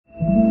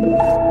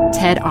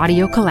TED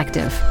Audio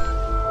Collective.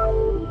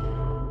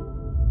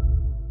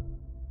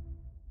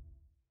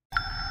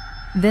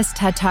 This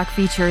TED Talk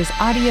features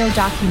audio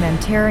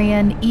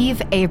documentarian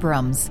Eve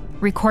Abrams,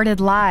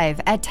 recorded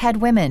live at TED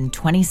Women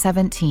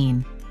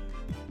 2017.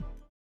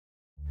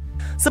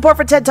 Support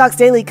for TED Talks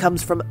Daily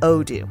comes from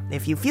Odoo.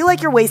 If you feel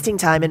like you're wasting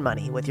time and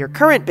money with your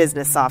current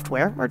business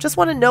software or just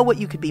want to know what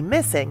you could be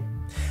missing,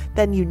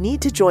 then you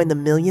need to join the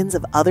millions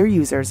of other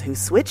users who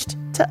switched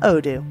to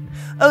Odoo.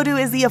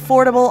 Odoo is the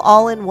affordable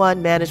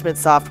all-in-one management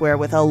software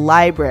with a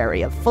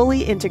library of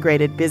fully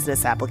integrated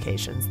business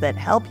applications that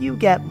help you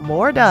get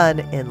more done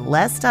in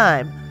less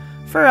time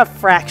for a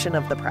fraction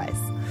of the price.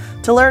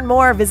 To learn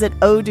more, visit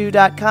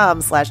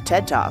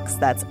odoo.com/TED Talks.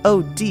 That's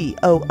ODOO.com/TED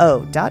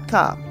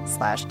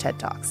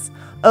Talks.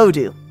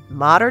 Odoo,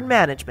 modern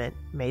management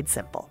made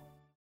simple.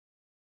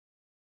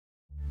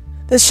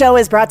 This show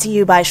is brought to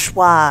you by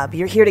Schwab.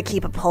 You're here to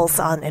keep a pulse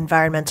on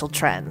environmental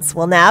trends.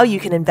 Well, now you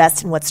can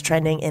invest in what's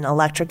trending in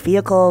electric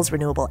vehicles,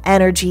 renewable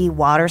energy,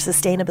 water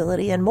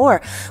sustainability, and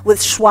more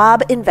with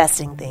Schwab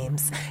Investing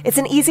Themes. It's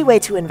an easy way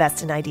to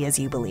invest in ideas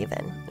you believe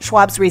in.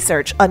 Schwab's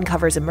research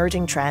uncovers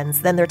emerging trends,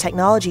 then their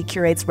technology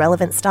curates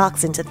relevant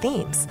stocks into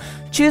themes.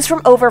 Choose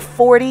from over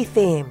 40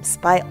 themes.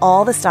 Buy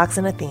all the stocks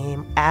in a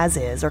theme as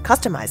is or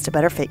customized to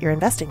better fit your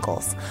investing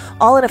goals.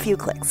 All in a few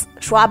clicks.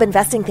 Schwab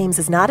Investing Themes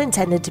is not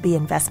intended to be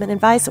investment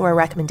advice or a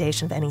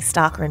recommendation of any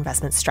stock or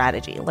investment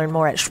strategy. Learn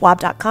more at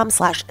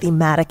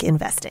schwab.com/thematic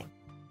investing.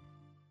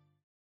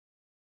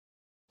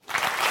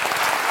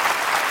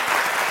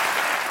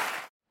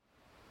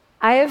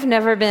 I have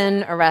never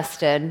been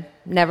arrested,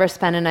 never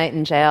spent a night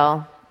in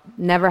jail,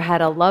 never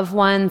had a loved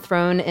one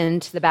thrown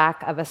into the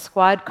back of a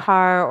squad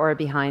car or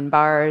behind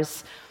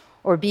bars,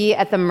 or be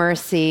at the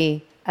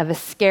mercy of a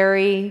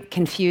scary,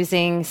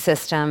 confusing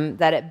system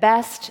that at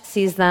best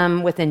sees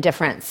them with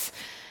indifference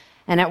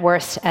and at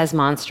worst as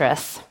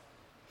monstrous.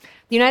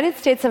 The United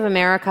States of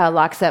America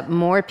locks up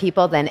more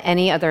people than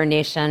any other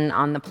nation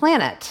on the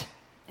planet,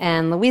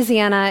 and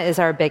Louisiana is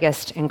our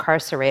biggest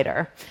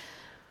incarcerator.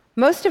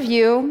 Most of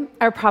you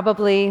are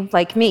probably,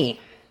 like me,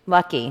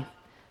 lucky.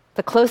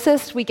 The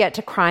closest we get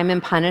to crime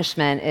and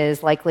punishment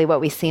is likely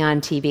what we see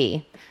on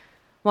TV.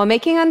 While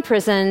making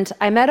Unprisoned,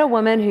 I met a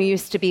woman who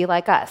used to be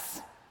like us,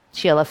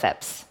 Sheila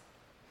Phipps.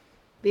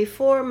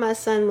 Before my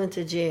son went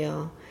to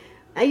jail,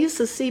 I used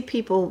to see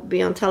people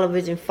be on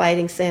television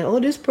fighting, saying, oh,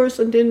 this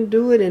person didn't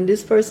do it and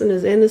this person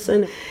is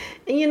innocent.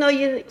 And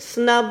you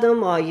snub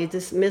them or you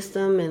dismiss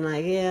them and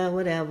like, yeah,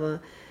 whatever.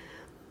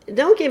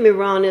 Don't get me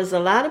wrong, there's a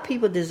lot of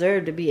people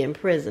deserve to be in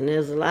prison.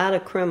 There's a lot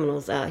of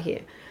criminals out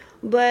here.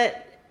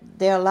 But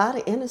there are a lot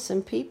of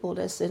innocent people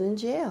that sit in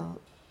jail.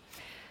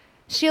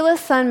 Sheila's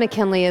son,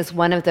 McKinley, is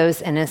one of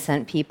those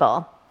innocent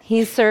people.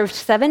 He served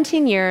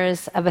 17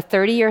 years of a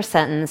 30-year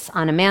sentence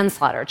on a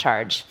manslaughter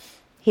charge.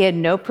 He had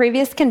no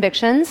previous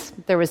convictions.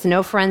 There was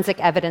no forensic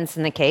evidence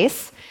in the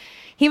case.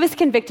 He was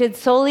convicted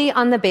solely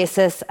on the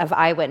basis of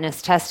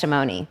eyewitness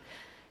testimony.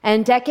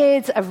 And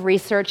decades of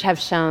research have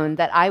shown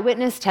that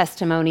eyewitness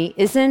testimony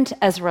isn't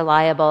as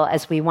reliable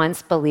as we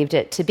once believed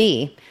it to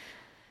be.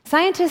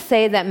 Scientists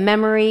say that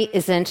memory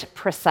isn't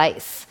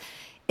precise.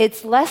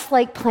 It's less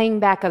like playing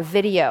back a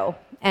video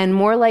and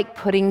more like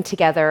putting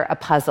together a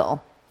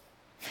puzzle.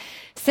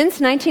 Since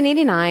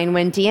 1989,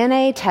 when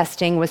DNA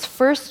testing was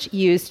first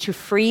used to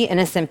free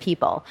innocent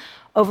people,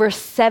 over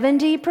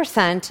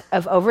 70%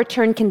 of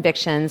overturned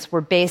convictions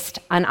were based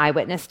on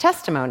eyewitness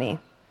testimony.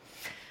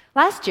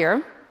 Last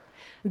year,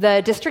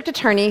 the district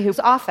attorney whose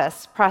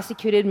office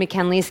prosecuted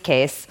McKinley's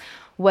case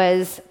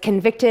was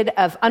convicted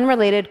of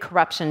unrelated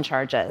corruption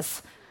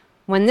charges.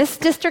 When this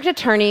district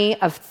attorney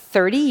of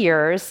 30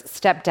 years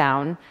stepped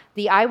down,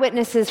 the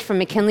eyewitnesses from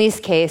McKinley's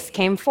case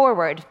came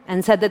forward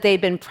and said that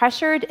they'd been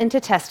pressured into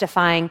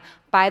testifying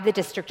by the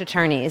district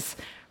attorneys,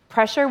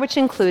 pressure which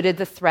included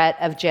the threat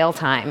of jail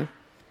time.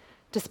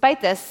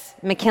 Despite this,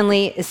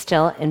 McKinley is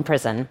still in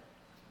prison.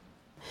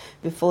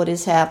 Before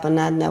this happened,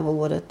 I never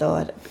would have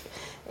thought.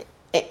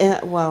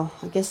 Well,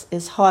 I guess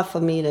it's hard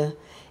for me to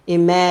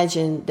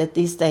imagine that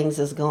these things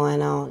is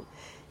going on.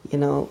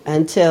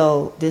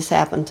 Until this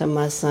happened to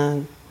my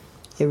son,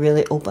 it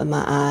really opened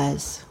my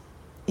eyes.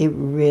 It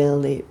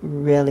really,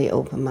 really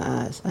opened my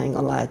eyes. I ain't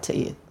gonna lie to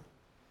you.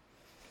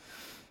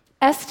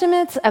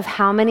 Estimates of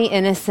how many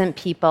innocent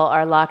people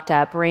are locked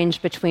up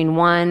range between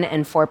 1%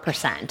 and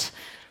 4%,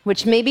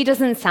 which maybe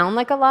doesn't sound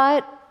like a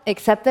lot,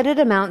 except that it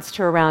amounts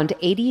to around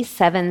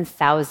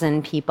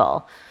 87,000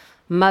 people.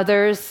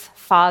 Mothers,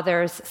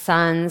 fathers,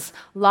 sons,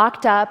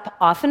 locked up,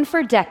 often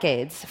for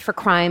decades, for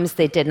crimes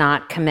they did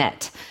not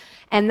commit.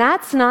 And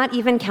that's not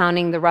even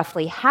counting the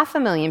roughly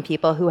 500,000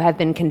 people who have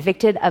been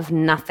convicted of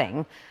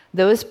nothing,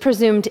 those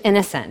presumed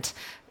innocent,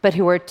 but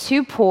who are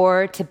too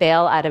poor to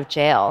bail out of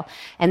jail,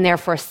 and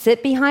therefore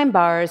sit behind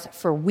bars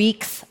for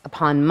weeks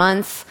upon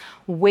months,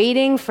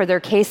 waiting for their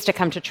case to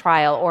come to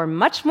trial, or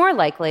much more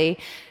likely,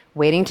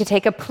 waiting to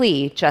take a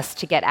plea just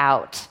to get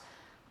out.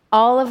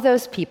 All of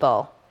those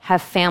people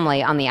have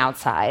family on the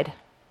outside.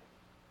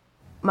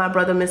 My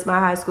brother missed my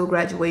high school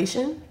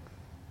graduation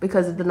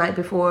because the night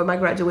before my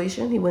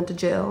graduation, he went to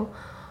jail.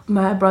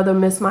 My brother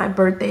missed my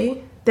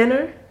birthday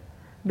dinner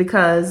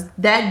because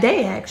that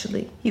day,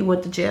 actually, he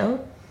went to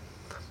jail.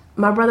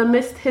 My brother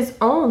missed his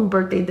own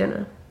birthday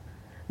dinner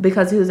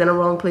because he was in the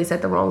wrong place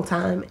at the wrong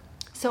time.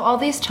 So all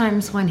these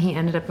times when he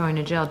ended up going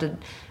to jail,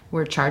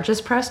 were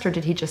charges pressed, or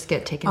did he just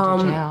get taken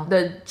to jail?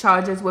 The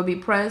charges would be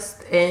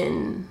pressed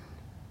and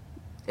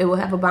it will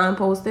have a bond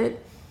posted.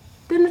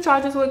 Then the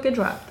charges would get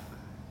dropped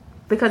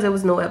because there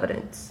was no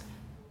evidence.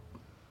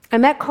 I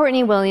met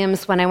Courtney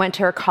Williams when I went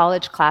to her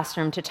college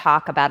classroom to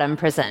talk about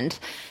Imprisoned.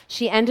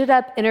 She ended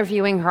up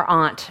interviewing her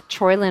aunt,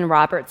 Troylyn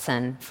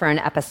Robertson, for an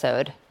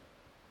episode.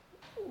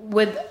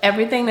 With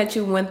everything that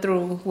you went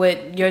through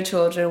with your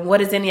children,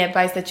 what is any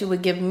advice that you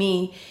would give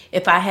me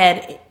if I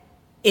had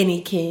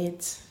any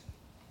kids?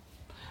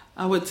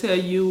 I would tell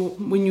you,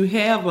 when you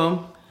have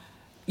them,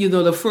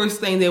 the first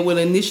thing that will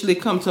initially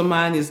come to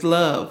mind is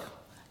love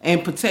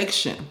and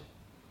protection.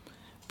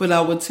 But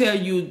I would tell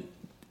you,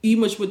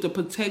 even with the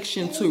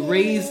protection, to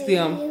raise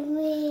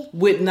them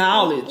with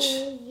knowledge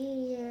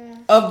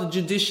of the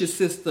judicial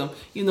system.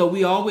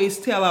 We always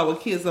tell our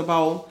kids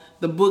about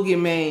the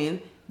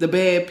boogeyman, the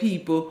bad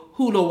people,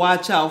 who to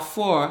watch out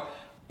for,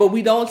 but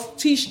we don't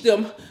teach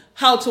them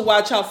how to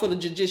watch out for the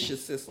judicial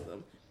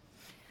system.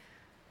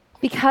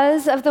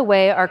 Because of the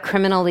way our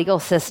criminal legal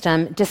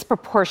system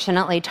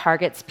disproportionately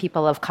targets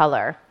people of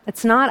color,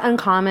 it's not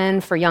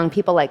uncommon for young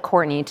people like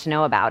Courtney to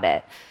know about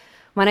it.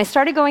 When I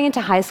started going into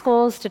high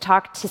schools to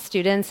talk to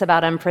students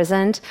about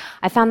Imprisoned,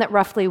 I found that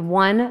roughly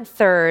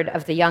 1/3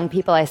 of the young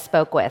people I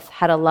spoke with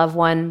had a loved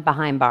one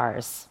behind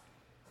bars.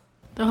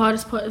 The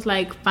hardest part is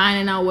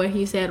finding out where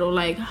he's at, or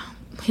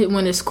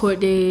when his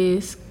court day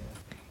is.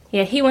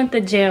 Yeah, he went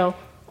to jail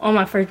on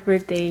my first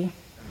birthday.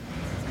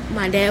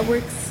 My dad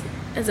works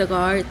as a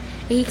guard,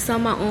 and he saw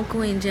my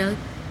uncle in jail.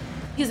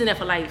 He's in there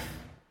for life.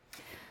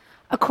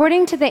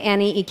 According to the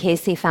Annie E.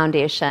 Casey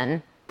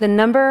Foundation, the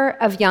number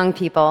of young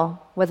people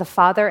with a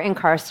father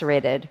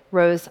incarcerated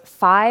rose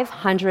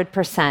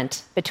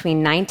 500%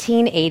 between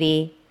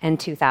 1980 and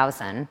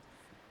 2000.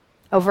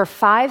 Over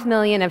 5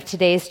 million of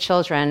today's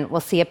children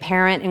will see a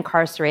parent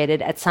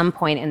incarcerated at some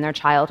point in their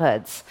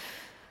childhoods.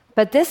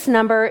 But this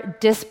number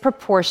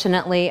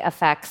disproportionately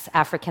affects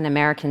African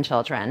American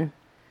children.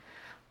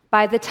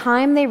 By the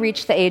time they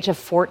reach the age of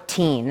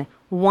 14,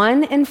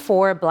 1 in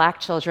 4 Black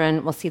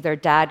children will see their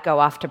dad go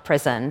off to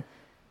prison.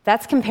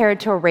 That's compared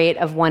to a rate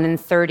of 1 in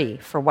 30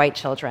 for white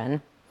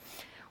children.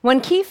 One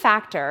key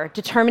factor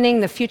determining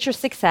the future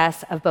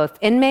success of both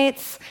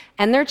inmates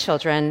and their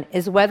children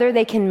is whether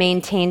they can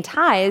maintain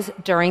ties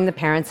during the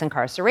parent's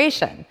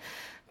incarceration.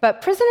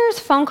 But prisoners'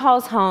 phone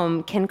calls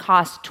home can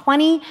cost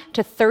 20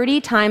 to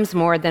 30 times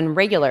more than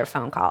regular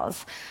phone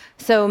calls.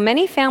 So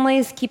many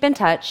families keep in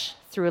touch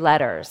through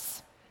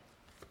letters.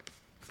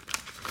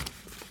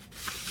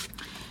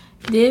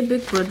 Dear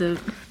Big Brother,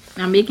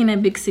 I'm making a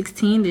big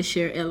 16 this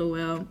year,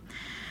 LOL.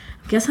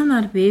 Guess I'm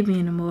not a baby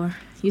anymore.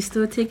 You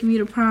still taking me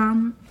to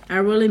prom? I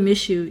really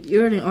miss you.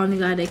 You're the only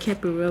guy that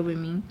kept it real with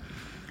me.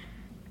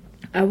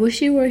 I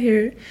wish you were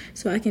here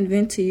so I can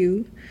vent to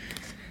you.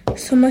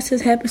 So much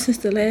has happened since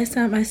the last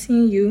time I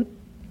seen you.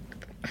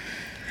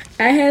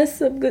 I had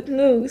some good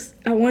news.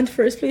 I won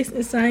first place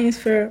in science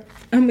fair.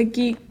 I'm a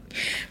geek.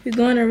 We're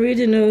going to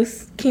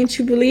regionals. Can't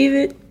you believe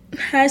it?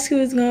 High school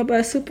is going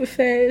by super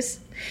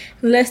fast.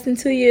 In less than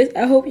 2 years,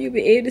 I hope you'll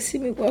be able to see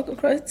me walk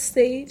across the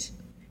stage.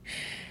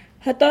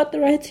 I thought to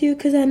write to you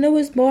because I know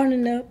it's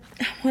morning up.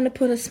 I want to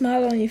put a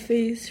smile on your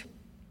face.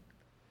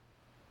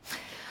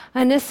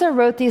 Anissa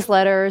wrote these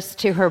letters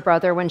to her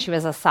brother when she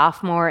was a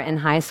sophomore in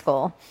high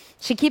school.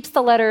 She keeps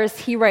the letters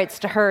he writes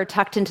to her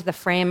tucked into the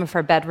frame of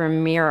her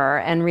bedroom mirror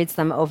and reads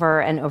them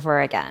over and over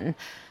again.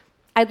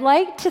 I'd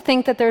like to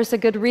think that there's a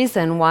good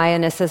reason why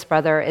Anissa's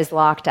brother is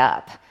locked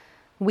up.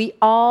 We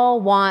all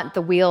want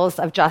the wheels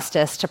of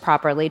justice to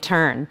properly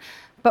turn.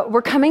 But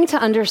we're coming to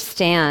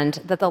understand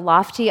that the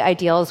lofty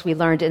ideals we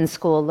learned in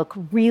school look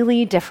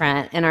really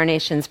different in our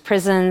nation's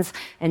prisons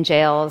and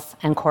jails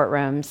and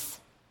courtrooms.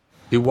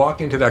 You walk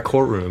into that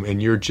courtroom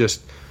and you're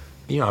just,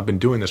 I've been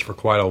doing this for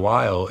quite a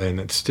while, and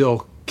it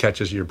still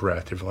catches your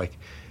breath. You're like,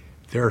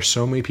 there are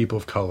so many people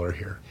of color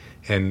here.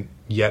 And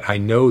yet I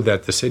know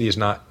that the city is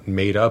not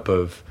made up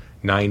of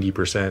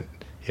 90%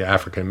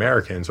 African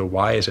Americans. So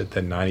why is it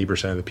that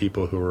 90% of the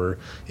people who are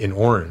in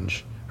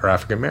orange are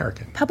African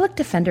American? Public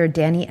defender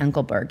Danny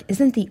Engelberg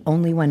isn't the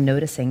only one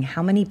noticing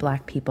how many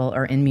Black people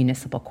are in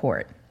municipal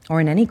court,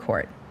 or in any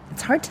court.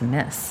 It's hard to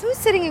miss. Who's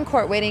sitting in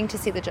court waiting to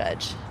see the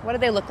judge? What do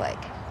they look like?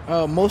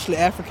 Mostly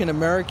African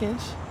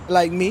Americans,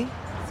 like me.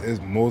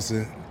 It's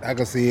mostly, I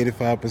can see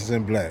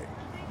 85% Black.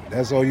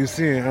 That's all you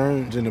see in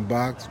orange in the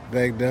box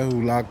back there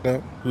who locked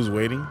up. Who's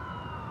waiting?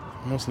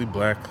 Mostly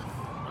Black.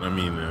 I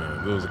mean,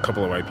 there was a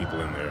couple of white people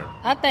in there.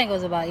 I think it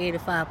was about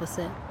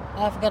 85%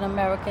 African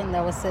American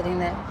that was sitting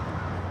there.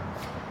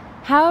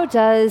 How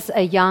does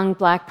a young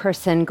Black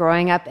person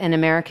growing up in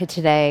America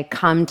today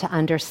come to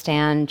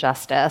understand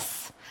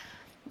justice?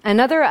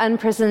 Another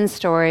unprisoned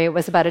story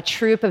was about a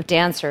troupe of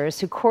dancers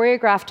who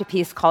choreographed a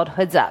piece called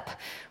Hoods Up,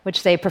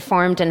 which they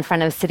performed in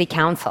front of city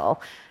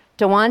council.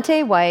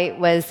 Dewante White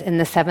was in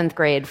the 7th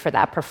grade for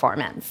that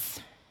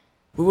performance.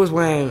 We was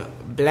wearing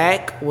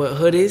black with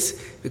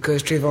hoodies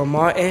because Trayvon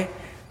Martin,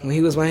 when he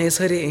was wearing his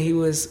hoodie and he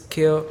was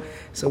killed,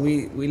 so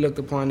we looked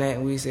upon that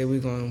and we said we're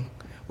going to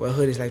wear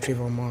hoodies like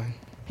Trayvon Martin.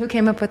 Who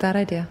came up with that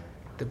idea?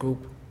 The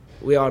group.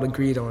 We all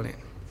agreed on it.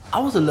 I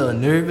was a little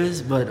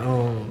nervous, but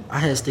I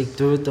had to stick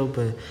through it though,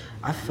 but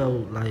I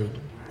felt like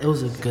it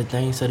was a good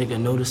thing so they could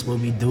notice what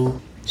we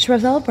do.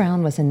 Shrevell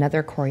Brown was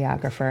another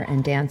choreographer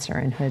and dancer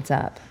in Hoods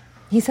Up.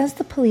 He says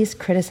the police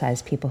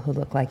criticize people who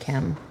look like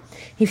him.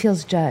 He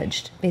feels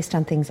judged based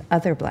on things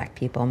other black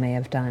people may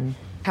have done.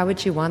 How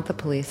would you want the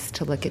police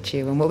to look at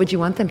you, and what would you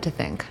want them to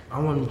think? I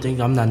want them to think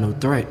I'm not no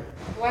threat.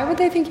 Why would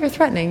they think you're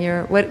threatening?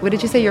 What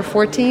did you say, you're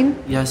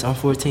 14? Yes, I'm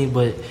 14,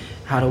 but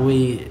how do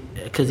we,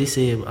 because he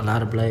said a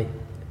lot of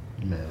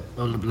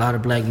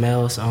black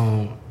males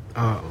are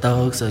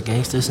thugs or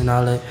gangsters and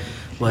all that,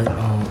 but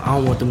I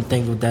don't want them to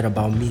think that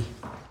about me.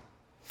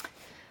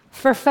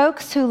 For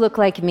folks who look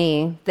like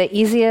me, the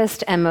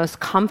easiest and most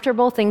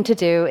comfortable thing to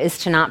do is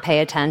to not pay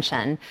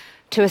attention,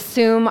 to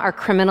assume our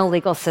criminal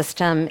legal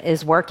system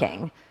is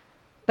working.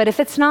 But if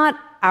it's not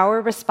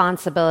our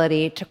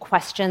responsibility to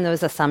question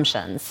those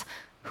assumptions,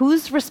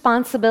 whose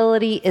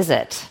responsibility is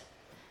it?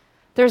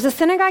 There's a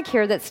synagogue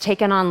here that's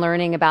taken on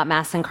learning about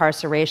mass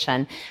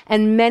incarceration,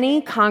 and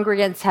many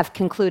congregants have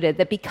concluded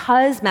that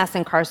because mass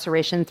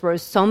incarceration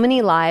throws so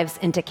many lives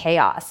into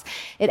chaos,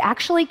 it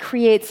actually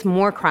creates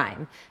more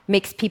crime,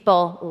 makes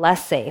people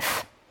less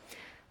safe.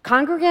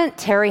 Congregant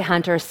Terry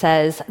Hunter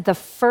says the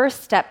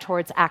first step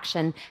towards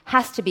action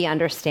has to be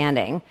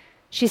understanding.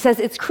 She says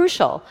it's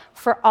crucial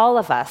for all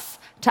of us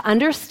to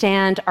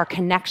understand our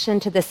connection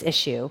to this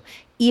issue,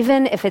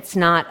 even if it's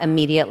not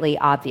immediately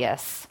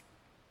obvious.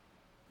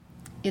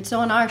 It's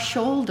on our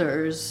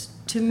shoulders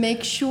to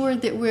make sure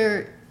that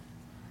we're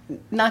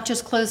not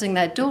just closing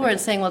that door and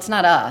saying, well, it's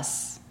not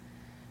us.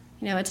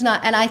 It's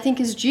not. And I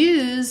think as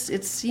Jews,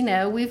 it's,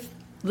 we've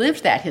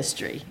lived that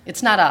history.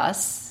 It's not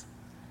us.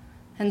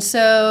 And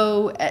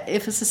so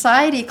if a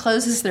society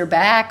closes their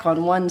back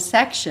on one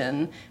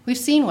section, we've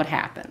seen what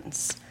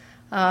happens.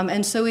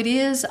 And so it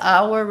is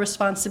our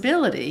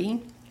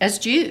responsibility as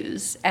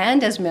Jews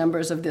and as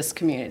members of this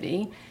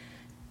community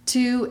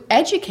to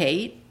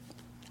educate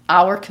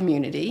our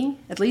community,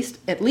 at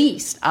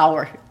least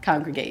our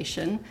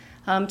congregation,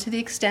 to the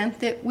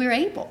extent that we're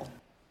able.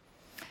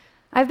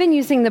 I've been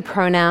using the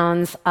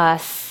pronouns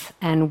us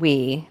and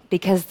we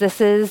because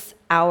this is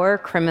our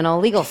criminal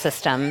legal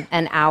system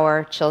and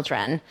our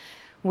children.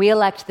 We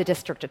elect the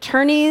district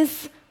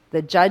attorneys,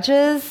 the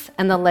judges,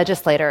 and the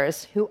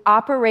legislators who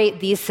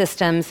operate these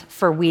systems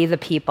for we the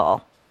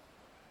people.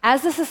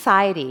 As a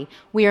society,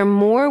 we are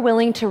more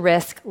willing to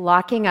risk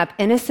locking up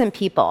innocent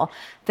people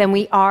than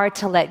we are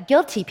to let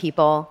guilty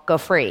people go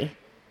free.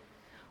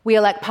 We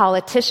elect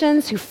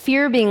politicians who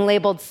fear being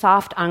labeled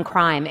soft on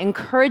crime,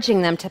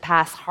 encouraging them to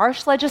pass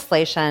harsh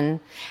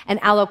legislation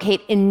and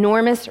allocate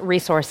enormous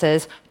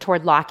resources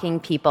toward locking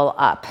people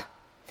up.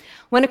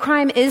 When a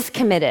crime is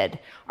committed,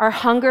 our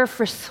hunger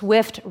for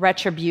swift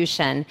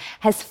retribution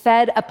has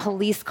fed a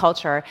police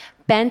culture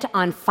bent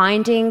on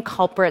finding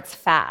culprits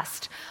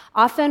fast,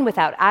 often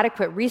without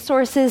adequate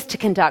resources to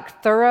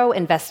conduct thorough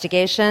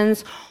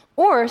investigations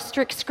or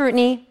strict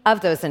scrutiny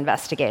of those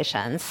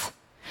investigations.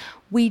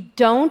 We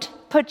don't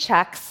put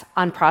checks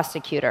on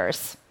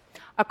prosecutors.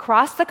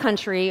 Across the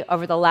country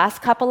over the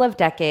last couple of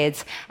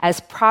decades,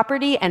 as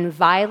property and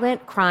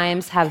violent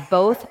crimes have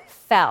both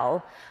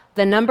fell,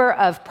 the number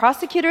of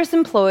prosecutors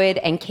employed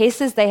and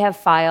cases they have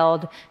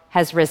filed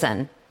has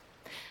risen.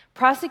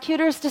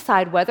 Prosecutors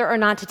decide whether or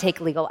not to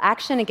take legal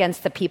action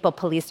against the people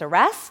police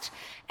arrest,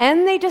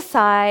 and they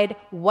decide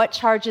what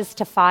charges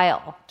to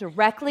file,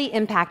 directly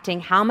impacting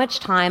how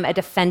much time a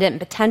defendant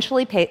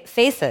potentially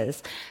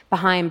faces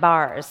behind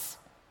bars.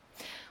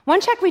 One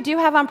check we do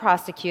have on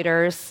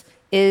prosecutors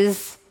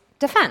is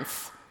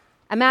defense.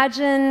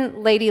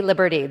 Imagine Lady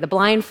Liberty, the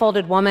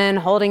blindfolded woman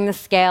holding the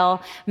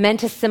scale,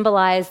 meant to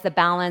symbolize the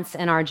balance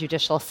in our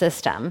judicial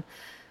system.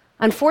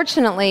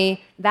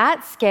 Unfortunately,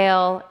 that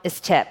scale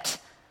is tipped.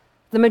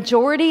 The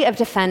majority of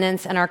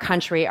defendants in our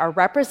country are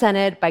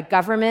represented by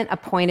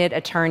government-appointed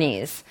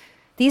attorneys.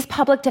 These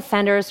public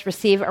defenders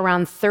receive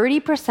around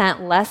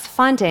 30% less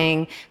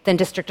funding than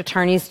district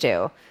attorneys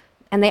do,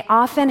 and they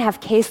often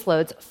have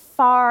caseloads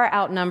far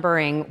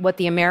outnumbering what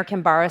the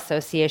American Bar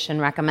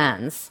Association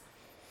recommends.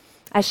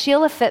 As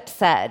Sheila Phipps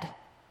said,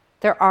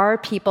 there are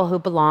people who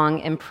belong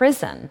in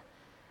prison,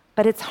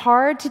 but it's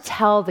hard to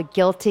tell the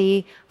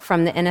guilty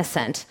from the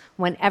innocent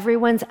when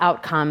everyone's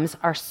outcomes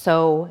are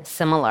so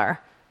similar.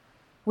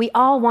 We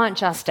all want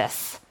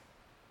justice,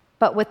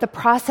 but with the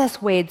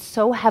process weighed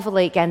so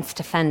heavily against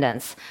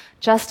defendants,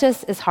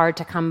 justice is hard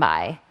to come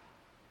by.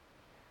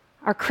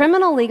 Our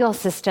criminal legal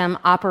system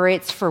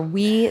operates for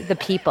we, the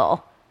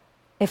people.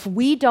 If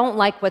we don't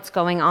like what's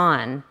going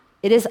on,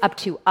 it is up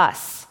to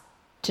us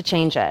to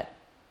change it.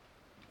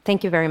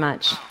 Thank you very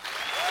much.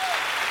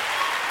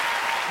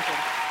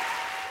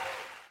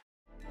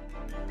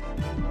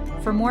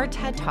 For more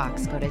TED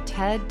Talks, go to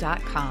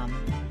TED.com.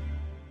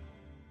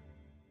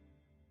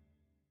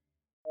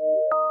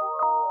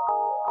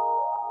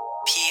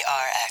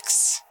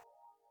 PRX.